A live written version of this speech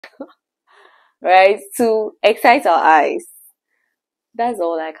right? To excite our eyes. That's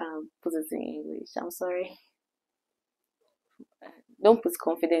all I can put it in English. I'm sorry. Don't put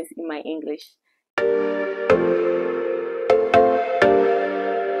confidence in my English.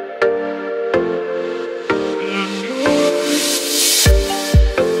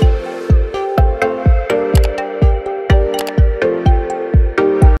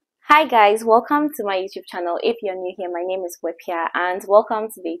 Hi guys, welcome to my YouTube channel. If you're new here, my name is Wepia and welcome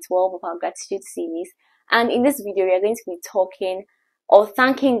to day 12 of our gratitude series. And in this video, we are going to be talking or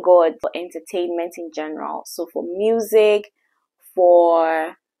thanking God for entertainment in general. So for music,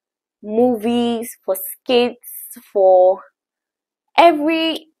 for movies, for skits, for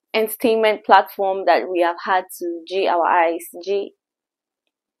every entertainment platform that we have had to G our eyes,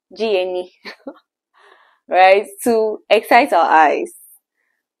 G-N-E, right? To excite our eyes.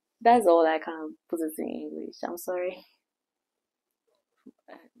 That's all I can put it in English. I'm sorry.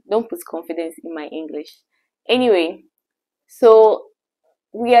 Don't put confidence in my English. Anyway, so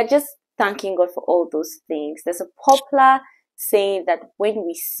we are just thanking God for all those things. There's a popular saying that when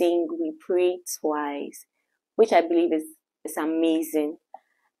we sing, we pray twice, which I believe is amazing.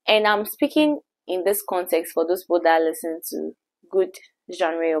 And I'm speaking in this context for those people that listen to good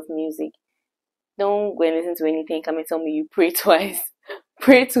genre of music. Don't go and listen to anything. Come and tell me you pray twice.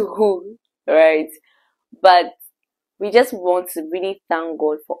 Pray to who? Right? But we just want to really thank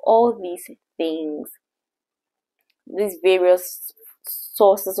God for all these things, these various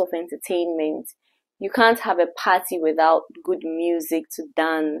sources of entertainment. You can't have a party without good music to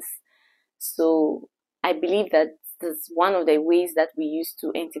dance. So I believe that that's one of the ways that we use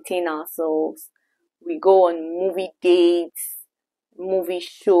to entertain ourselves. We go on movie dates, movie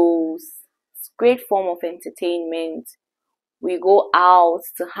shows. It's a great form of entertainment. We go out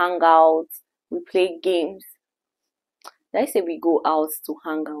to hang out. We play games. Did I say we go out to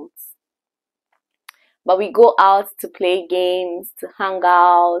hang out? But we go out to play games, to hang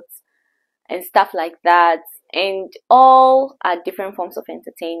out, and stuff like that. And all are different forms of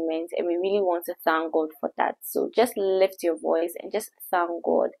entertainment, and we really want to thank God for that. So just lift your voice and just thank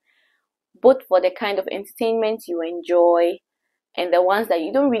God, both for the kind of entertainment you enjoy and the ones that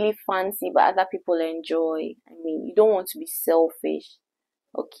you don't really fancy but other people enjoy. I mean, you don't want to be selfish,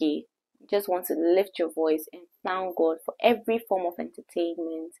 okay? You just want to lift your voice and thank God for every form of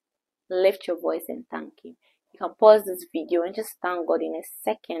entertainment. Lift your voice and thank Him. You can pause this video and just thank God in a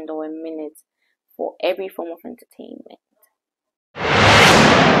second or a minute for every form of entertainment.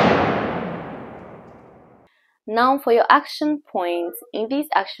 Now for your action points. In these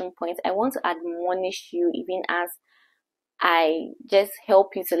action points, I want to admonish you even as I just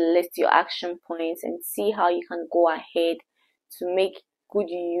help you to list your action points and see how you can go ahead to make good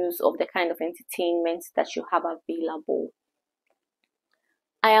use of the kind of entertainment that you have available.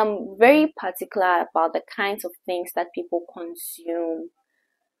 I am very particular about the kinds of things that people consume.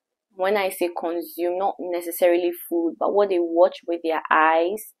 When I say consume, not necessarily food, but what they watch with their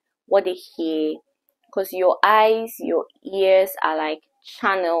eyes, what they hear. Because your eyes, your ears are like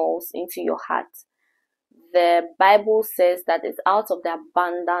channels into your heart. The Bible says that it's out of the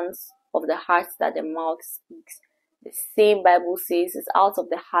abundance of the heart that the mouth speaks. The same Bible says it's out of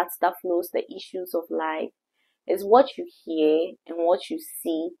the heart that flows the issues of life. It's what you hear and what you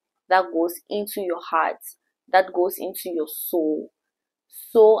see that goes into your heart, that goes into your soul.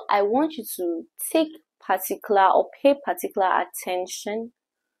 So I want you to take particular or pay particular attention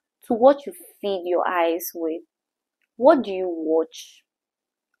to what you feed your eyes with. What do you watch?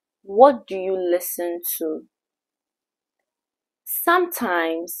 What do you listen to?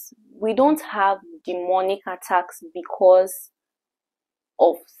 Sometimes we don't have demonic attacks because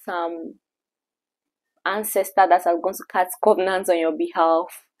of some ancestor that are going to cut covenants on your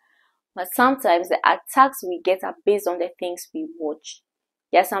behalf. But sometimes the attacks we get are based on the things we watch.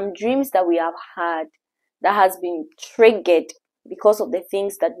 There are some dreams that we have had that has been triggered because of the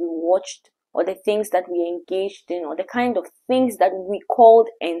things that we watched or the things that we engaged in or the kind of things that we called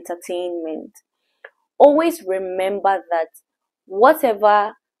entertainment. Always remember that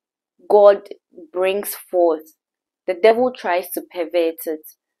whatever God brings forth, the devil tries to pervert it.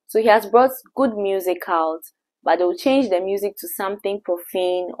 So he has brought good music out, but they'll change the music to something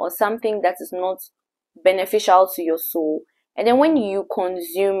profane or something that is not beneficial to your soul. And then when you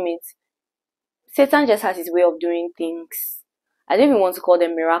consume it, Satan just has his way of doing things. I don't even want to call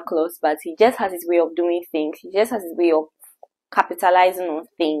them miraculous, but he just has his way of doing things. He just has his way of capitalizing on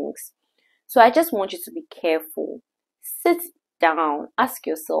things. So I just want you to be careful. Sit down, ask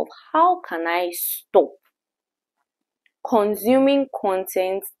yourself, how can I stop consuming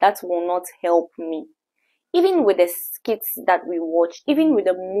content that will not help me? even with the skits that we watch, even with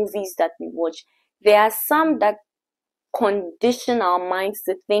the movies that we watch, there are some that condition our minds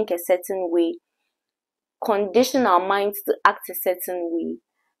to think a certain way, condition our minds to act a certain way.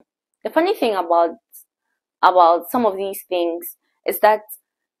 The funny thing about some of these things is that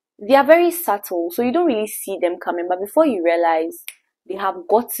they are very subtle, so you don't really see them coming, but before you realize, they have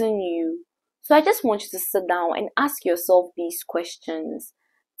gotten you. So I just want you to sit down and ask yourself these questions.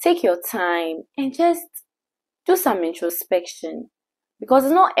 Take your time and just do some introspection, because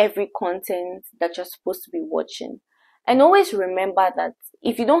it's not every content that you're supposed to be watching. And always remember that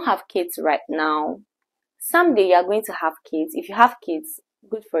if you don't have kids right now, someday you're going to have kids. If you have kids,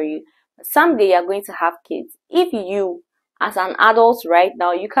 good for you. Someday you're going to have kids. If you, as an adult right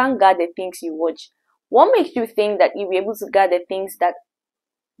now, you can't guard the things you watch, what makes you think that you'll be able to guard the things that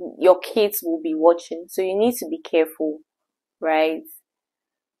your kids will be watching? So you need to be careful, right?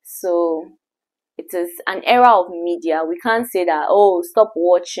 So it is an era of media. We can't say that, oh, stop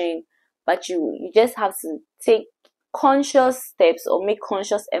watching, but you just have to take conscious steps or make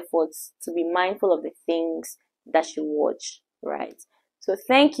conscious efforts to be mindful of the things that you watch, right? So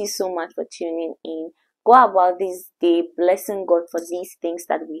thank you so much for tuning in. Go about this day blessing God for these things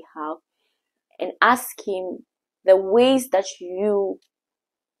that we have, and ask Him the ways that you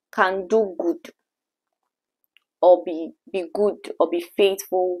can do good, or be good, or be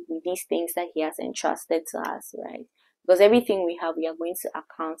faithful with these things that He has entrusted to us, right? Because everything we have, we are going to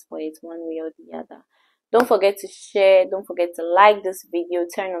account for it one way or the other. Don't forget to share, don't forget to like this video,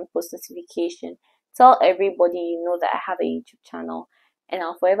 turn on post notification, tell everybody you know that I have a YouTube channel, and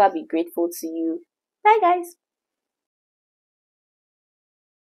I'll forever be grateful to you. Bye guys.